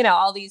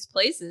 all these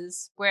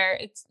places where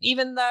it's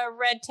even the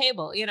Red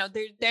Table,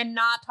 they're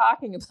not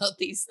talking about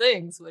these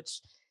things,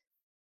 which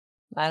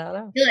I don't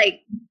know.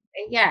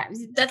 Yeah,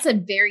 that's a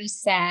very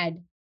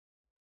sad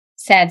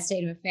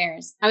state of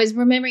affairs. I was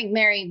remembering,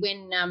 Mary,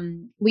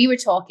 when we were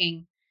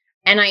talking,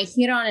 and I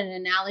hit on an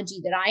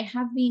analogy that I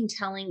have been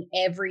telling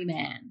every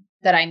man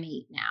that I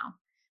meet now,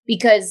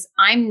 because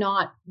I'm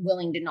not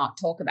willing to not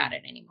talk about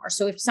it anymore.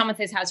 So if someone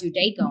says, how's your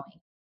day going?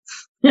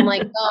 I'm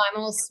like, oh,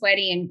 I'm all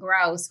sweaty and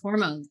gross,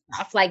 hormone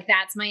stuff. Like,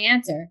 that's my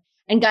answer.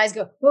 And guys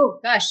go, oh,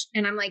 gosh.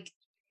 And I'm like,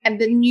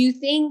 and the new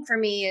thing for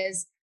me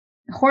is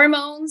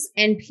hormones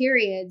and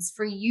periods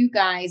for you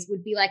guys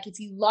would be like if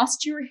you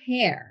lost your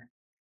hair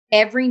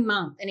every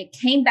month and it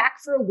came back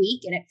for a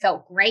week and it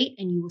felt great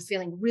and you were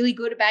feeling really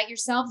good about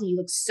yourselves and you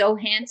looked so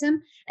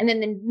handsome. And then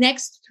the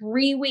next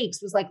 3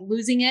 weeks was like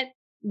losing it.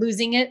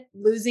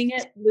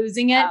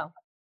 Wow.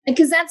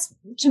 Because that's,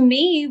 to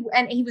me,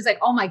 and he was like,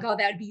 oh my God,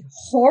 that would be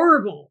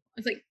horrible.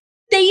 I was like,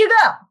 there you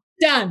go.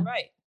 Done.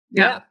 Right.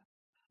 Yeah.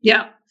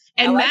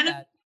 And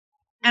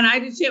and I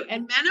do too.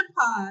 And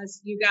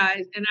menopause, you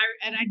guys, and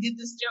I did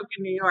this joke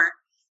in New York.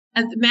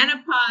 And the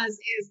menopause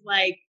is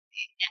like,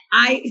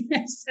 I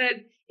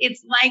said,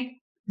 it's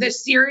like the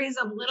series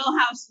of Little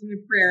House on the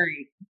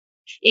Prairie.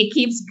 It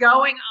keeps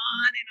going on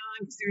and on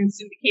because they're in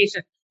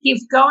syndication.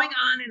 Keeps going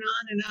on and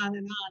on and on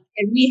and on.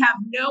 And we have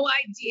no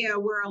idea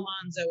where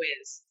Alonzo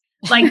is.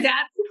 Like,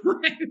 that's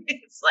why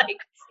it's like,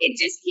 it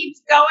just keeps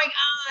going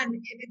on.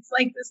 And it's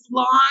like this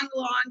long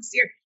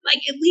series. Like,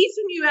 at least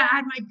when you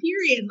had my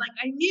period, like,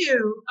 I knew,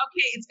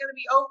 okay, it's going to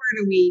be over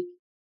in a week,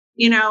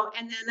 and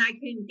then I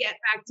can get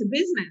back to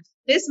business.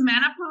 This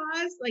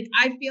menopause, like,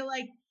 I feel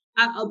like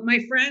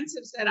my friends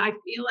have said, I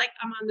feel like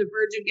I'm on the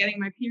verge of getting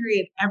my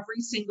period every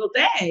single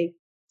day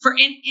for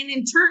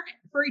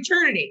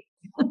eternity.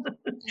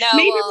 No,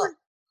 well,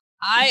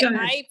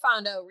 I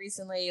found out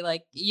recently,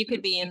 like, you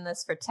could be in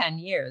this for 10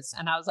 years.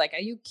 And I was like, are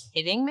you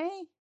kidding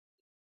me?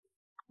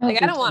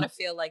 Like, I don't want to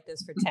feel like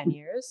this for 10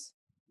 years.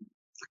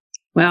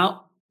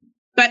 Well,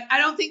 But I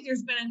don't think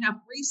there's been enough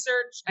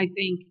research. I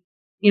think,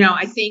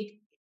 I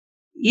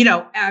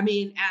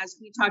mean, as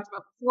we talked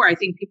about before, I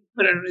think people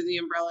put it under the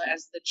umbrella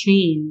as the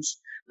change.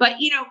 But,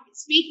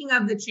 speaking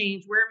of the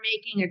change, we're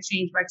making a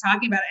change by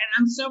talking about it. And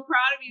I'm so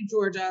proud of you,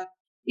 Georgia,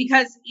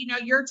 because,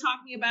 you're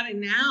talking about it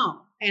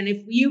now. And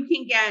if you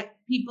can get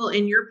people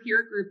in your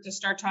peer group to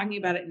start talking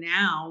about it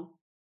now,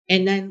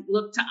 and then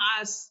look to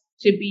us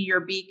to be your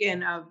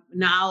beacon of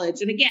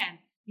knowledge. And again,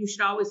 you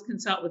should always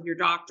consult with your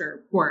doctor,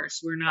 of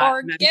course. We're not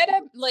or get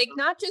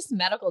not just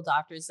medical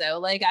doctors though.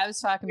 Like I was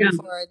talking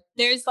before,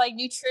 there's like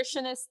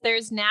nutritionists,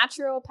 there's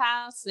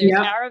naturopaths, there's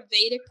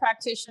Ayurvedic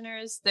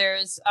practitioners,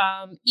 there's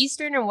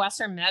Eastern and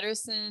Western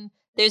medicine,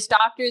 there's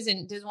doctors,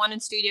 and there's one in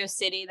Studio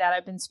City that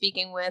I've been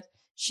speaking with.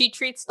 She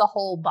treats the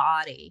whole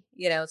body.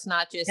 It's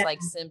not just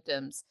like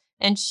symptoms.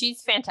 And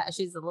she's fantastic.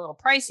 She's a little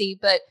pricey,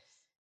 but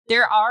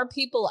there are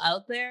people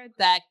out there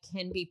that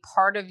can be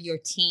part of your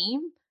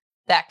team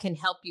that can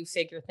help you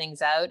figure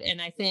things out.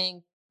 And I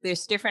think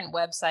there's different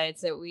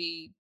websites that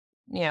we,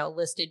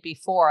 listed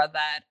before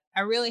that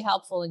are really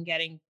helpful in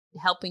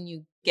helping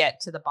you get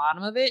to the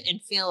bottom of it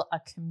and feel a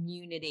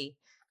community.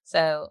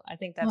 So I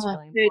think that's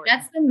really important.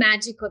 That's the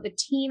magic of the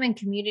team and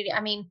community.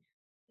 I mean,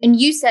 and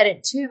you said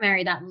it too,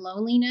 Mary, that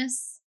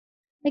loneliness,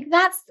 like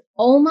that's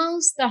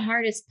almost the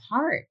hardest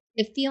part.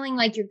 The feeling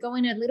like you're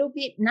going a little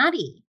bit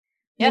nutty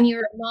when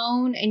you're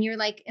alone and you're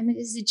like,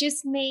 is it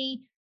just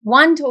me?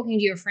 One, talking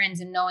to your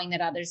friends and knowing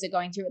that others are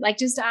going through it. Like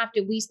just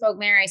after we spoke,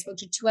 Mary, I spoke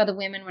to 2 other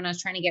women when I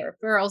was trying to get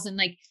referrals, and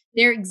like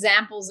their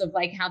examples of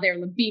like how their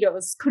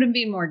libidos couldn't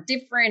be more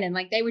different. And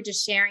like they were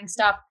just sharing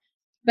stuff,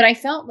 but I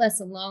felt less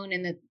alone.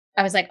 And that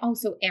I was like, oh,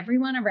 so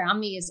everyone around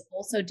me is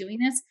also doing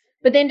this.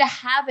 But then to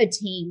have a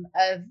team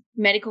of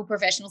medical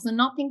professionals and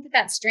not think that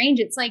that's strange.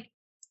 It's like,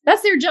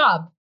 that's their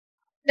job,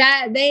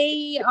 that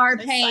they are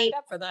paid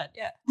up for that.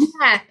 Yeah.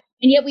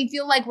 And yet we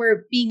feel like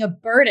we're being a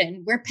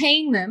burden. We're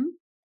paying them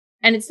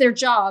and it's their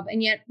job.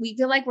 And yet we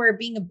feel like we're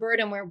being a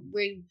burden where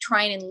we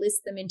try and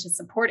enlist them into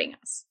supporting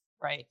us.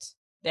 Right.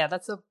 Yeah.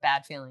 That's a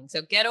bad feeling.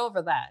 So get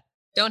over that.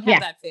 Don't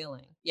have that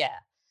feeling. Yeah.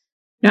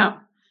 No,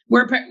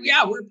 we're paying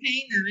them.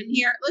 And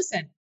here,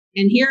 listen,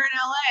 and here in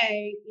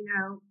LA,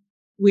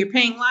 we're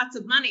paying lots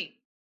of money.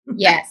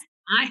 Yes.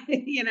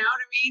 You know what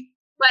I mean?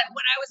 But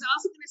what I was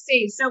also going to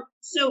say,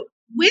 so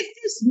with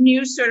this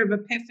new sort of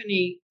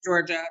epiphany,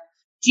 Georgia,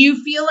 do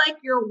you feel like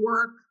your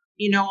work,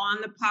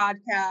 on the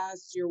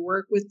podcast, your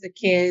work with the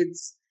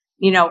kids,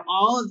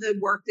 all of the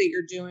work that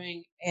you're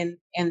doing in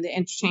the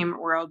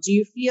entertainment world, do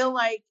you feel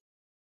like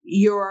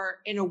you're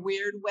in a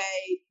weird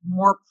way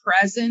more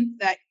present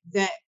that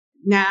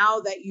now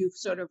that you've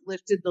sort of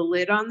lifted the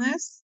lid on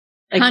this?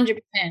 Like, 100%.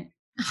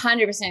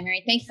 100%,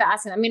 Mary. Thanks for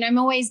asking. I mean, I'm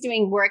always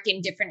doing work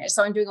in different,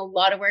 so I'm doing a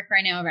lot of work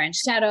right now around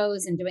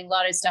shadows and doing a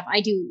lot of stuff.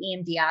 I do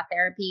EMDR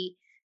therapy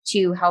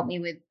to help me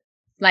with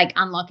like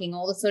unlocking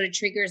all the sort of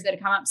triggers that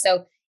come up.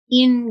 So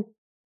in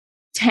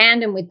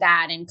tandem with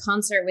that, in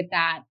concert with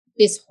that,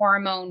 this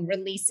hormone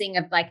releasing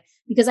of like,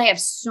 because I have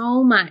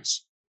so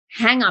much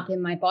hang up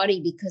in my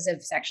body because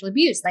of sexual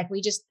abuse. Like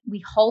we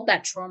hold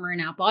that trauma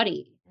in our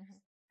body. Mm-hmm.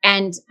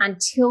 And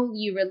until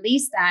you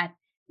release that,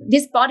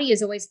 this body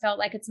has always felt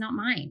like it's not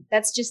mine.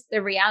 That's just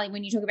the reality.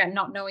 When you talk about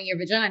not knowing your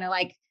vagina,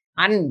 like,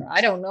 I don't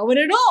know it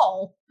at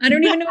all. I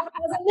don't even know if it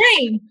has a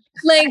name.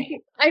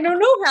 Like, I don't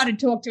know how to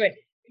talk to it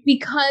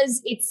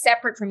because it's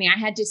separate from me. I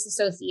had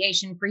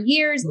disassociation for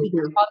years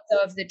because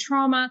of the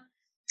trauma.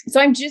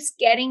 So I'm just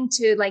getting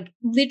to like,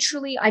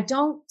 literally, I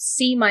don't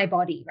see my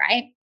body,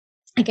 right?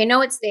 Like, I know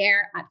it's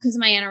there because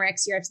of my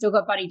anorexia. I've still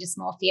got body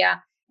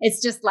dysmorphia.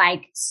 It's just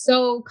like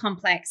so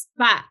complex.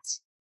 But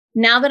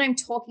now that I'm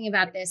talking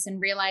about this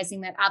and realizing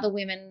that other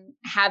women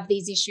have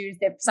these issues,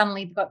 they've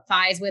suddenly got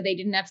thighs where they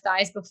didn't have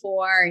thighs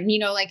before, and,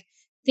 like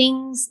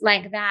things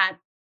like that,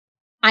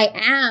 I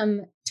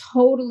am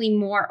totally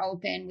more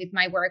open with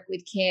my work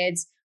with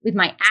kids, with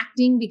my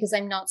acting, because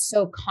I'm not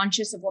so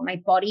conscious of what my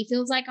body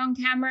feels like on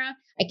camera.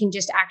 I can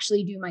just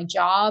actually do my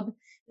job.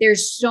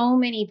 There's so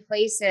many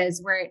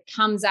places where it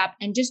comes up,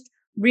 and just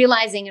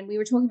realizing, and we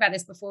were talking about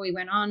this before we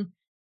went on,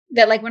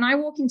 that like when I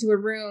walk into a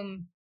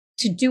room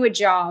to do a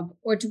job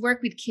or to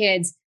work with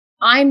kids,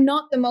 I'm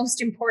not the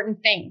most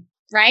important thing,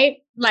 right?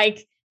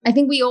 Like, I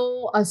think we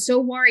all are so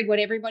worried what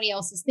everybody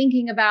else is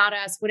thinking about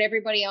us, what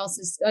everybody else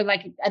is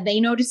like. Are they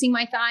noticing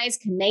my thighs?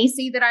 Can they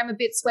see that I'm a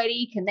bit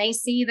sweaty? Can they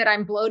see that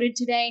I'm bloated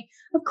today?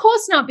 Of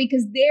course not,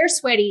 because they're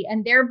sweaty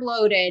and they're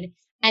bloated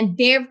and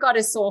they've got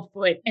a sore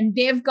foot and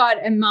they've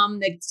got a mom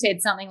that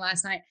said something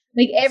last night.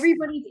 Like,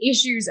 everybody's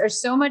issues are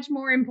so much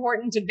more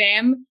important to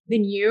them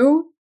than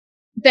you,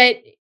 that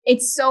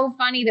it's so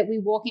funny that we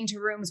walk into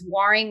rooms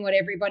worrying what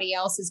everybody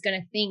else is going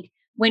to think,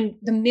 when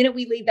the minute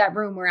we leave that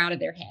room, we're out of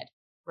their head.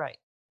 Right.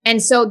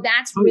 And so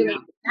that's really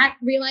that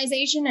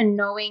realization, and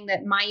knowing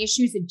that my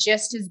issues are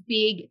just as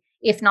big,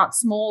 if not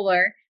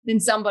smaller, than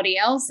somebody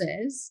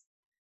else's,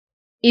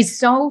 is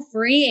so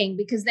freeing,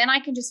 because then I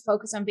can just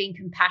focus on being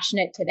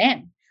compassionate to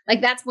them.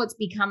 Like, that's what's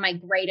become my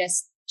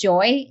greatest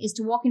joy, is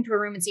to walk into a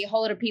room and see a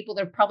whole lot of people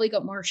that have probably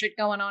got more shit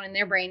going on in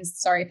their brains.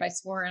 Sorry if I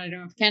swore, and I don't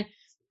know if I can.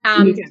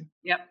 You can.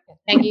 Yep.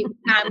 Thank you.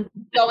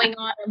 Going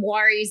on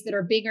worries that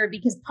are bigger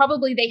because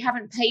probably they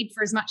haven't paid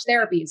for as much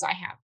therapy as I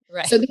have.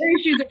 Right. So their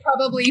issues are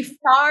probably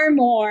far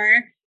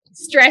more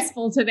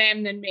stressful to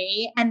them than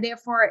me. And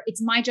therefore,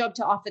 it's my job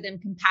to offer them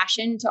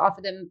compassion, to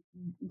offer them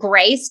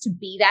grace, to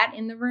be that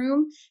in the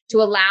room, to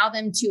allow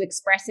them to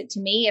express it to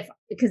me,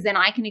 because then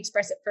I can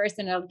express it first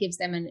and it gives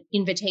them an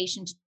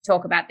invitation to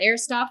talk about their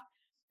stuff.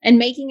 And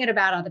making it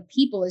about other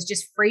people has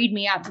just freed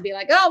me up to be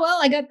like, oh, well,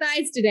 I got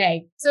thighs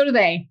today. So do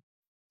they.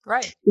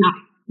 Right.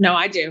 No,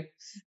 I do.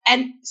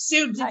 And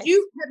Sue, did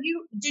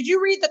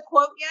you read the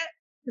quote yet?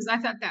 Because I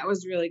thought that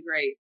was really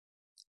great.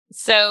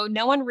 So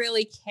no one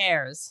really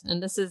cares.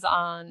 And this is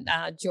on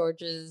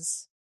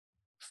George's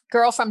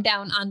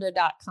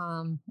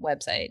girlfromdownunder.com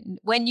website.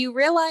 When you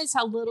realize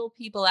how little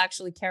people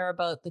actually care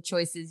about the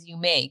choices you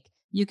make,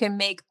 you can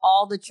make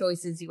all the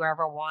choices you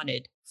ever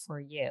wanted for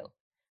you.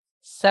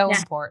 So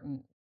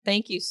important.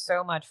 Thank you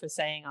so much for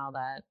saying all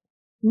that.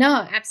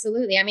 No,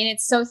 absolutely. I mean,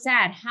 it's so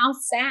sad. How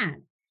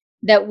sad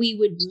that we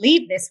would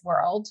leave this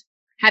world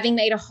having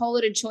made a whole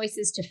lot of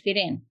choices to fit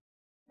in.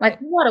 Like,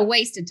 what a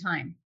waste of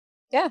time.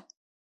 Yeah.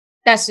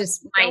 That's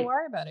just don't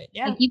worry about it.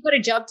 Yeah. Like, you've got a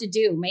job to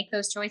do. Make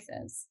those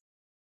choices.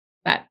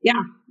 But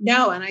yeah,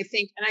 no. And I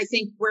think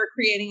we're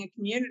creating a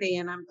community,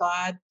 and I'm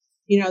glad,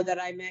 that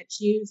I met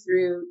you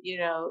through,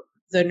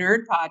 the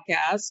Nerd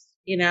Podcast,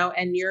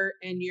 and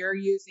you're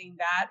using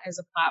that as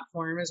a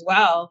platform as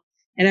well,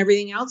 and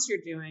everything else you're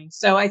doing.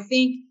 So I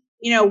think,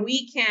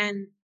 we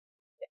can,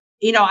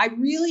 I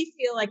really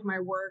feel like my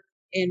work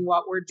in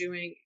what we're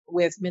doing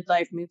with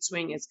Midlife Mood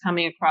Swing is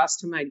coming across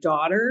to my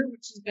daughter,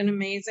 which has been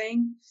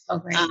amazing. Oh,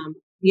 great.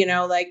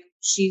 Like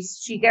she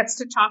gets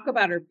to talk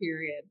about her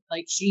period,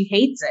 like she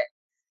hates it.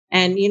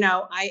 And,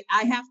 I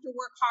have to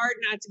work hard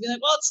not to be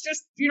like, well, it's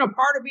just,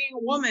 part of being a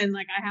woman.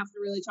 Like, I have to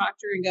really talk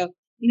to her and go,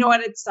 you know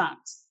what, it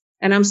sucks.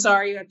 And I'm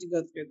sorry you have to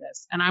go through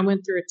this. And I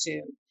went through it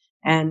too.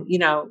 And,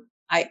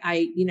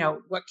 I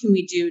what can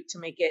we do to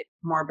make it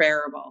more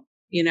bearable,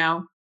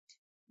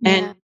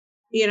 And,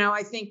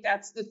 I think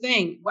that's the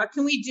thing. What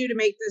can we do to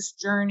make this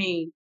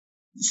journey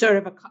sort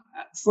of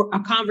a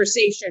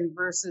conversation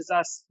versus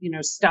us,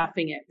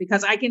 stuffing it?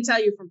 Because I can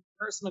tell you from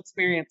personal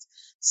experience,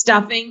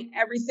 stuffing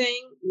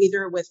everything,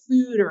 either with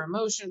food or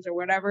emotions or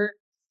whatever,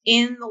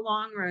 in the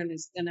long run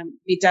is going to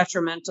be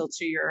detrimental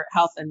to your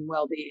health and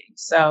well-being.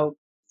 So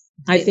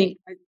I think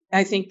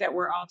that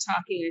we're all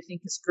talking, I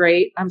think is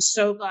great. I'm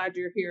so glad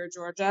you're here,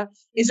 Georgia.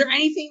 Is there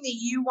anything that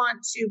you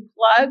want to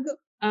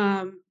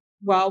plug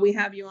while we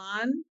have you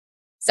on?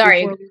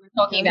 Sorry,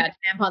 talking about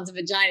tampons and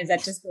vaginas.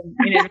 That just,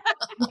 I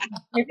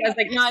was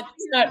like, no,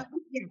 it's not.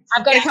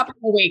 I've got a couple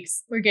more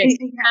weeks. We're good.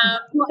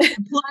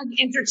 Plug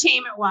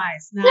entertainment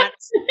wise, not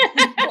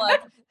plug.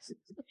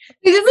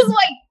 This is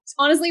like,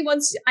 honestly,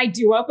 once I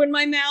do open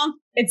my mouth,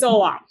 it's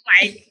all off.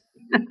 Like,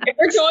 if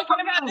we're talking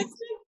about this.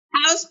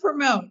 How's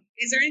promote?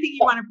 Is there anything you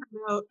want to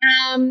promote?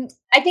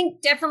 I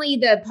think definitely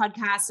the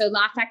podcast. So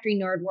Laugh Factory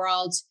Nerd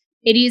World.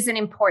 It is an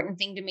important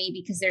thing to me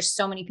because there's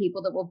so many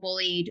people that were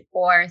bullied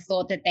or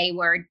thought that they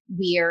were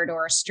weird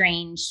or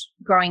strange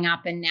growing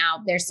up. And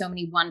now there's so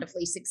many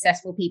wonderfully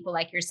successful people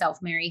like yourself,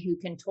 Mary, who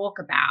can talk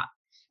about,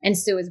 and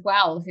Sue as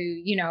well,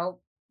 who,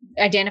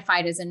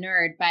 identified as a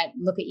nerd, but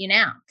look at you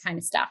now kind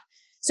of stuff.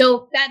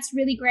 So that's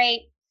really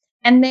great.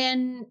 And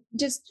then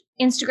just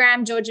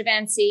Instagram, Georgia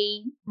Van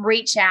C,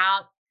 reach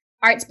out.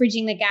 Arts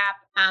Bridging the Gap.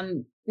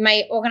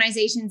 My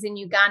organizations in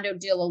Uganda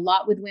deal a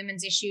lot with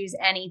women's issues,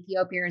 and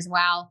Ethiopia as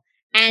well.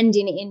 And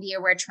in India,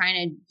 we're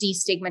trying to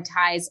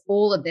destigmatize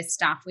all of this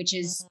stuff, which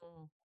is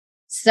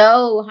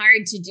so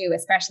hard to do,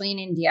 especially in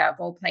India, of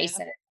all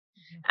places.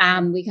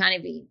 We kind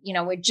of,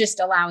 we're just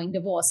allowing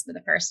divorce for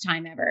the first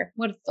time ever.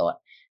 Would have thought.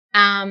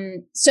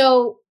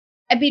 So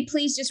I'd be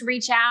pleased, just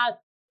reach out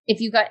if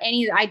you got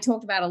I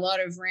talked about a lot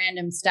of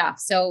random stuff.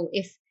 So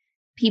if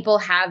people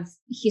have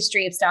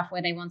history of stuff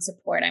where they want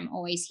support, I'm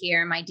always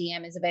here. My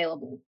DM is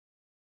available.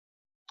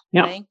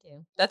 Yeah. Thank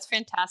you. That's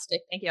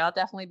fantastic. Thank you. I'll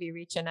definitely be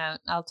reaching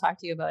out. I'll talk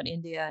to you about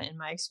India and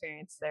my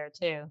experience there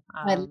too.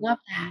 I love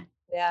that.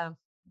 Yeah.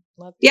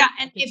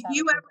 And if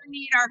you ever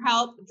need our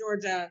help,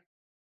 Georgia,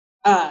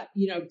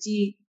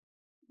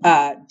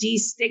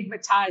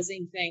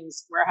 destigmatizing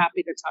things, we're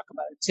happy to talk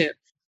about it too.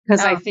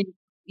 Because I think,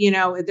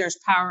 there's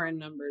power in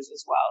numbers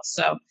as well.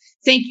 So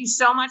thank you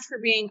so much for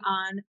being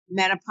on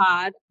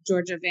Metapod,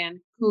 Georgia Van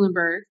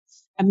Cuylenburg,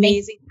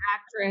 amazing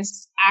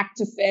actress,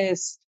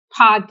 activist,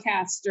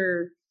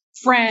 podcaster,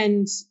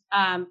 friend.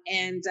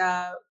 And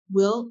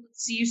we'll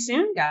see you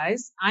soon,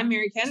 guys. I'm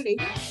Mary Kennedy.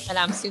 And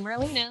I'm Sue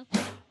Merlino.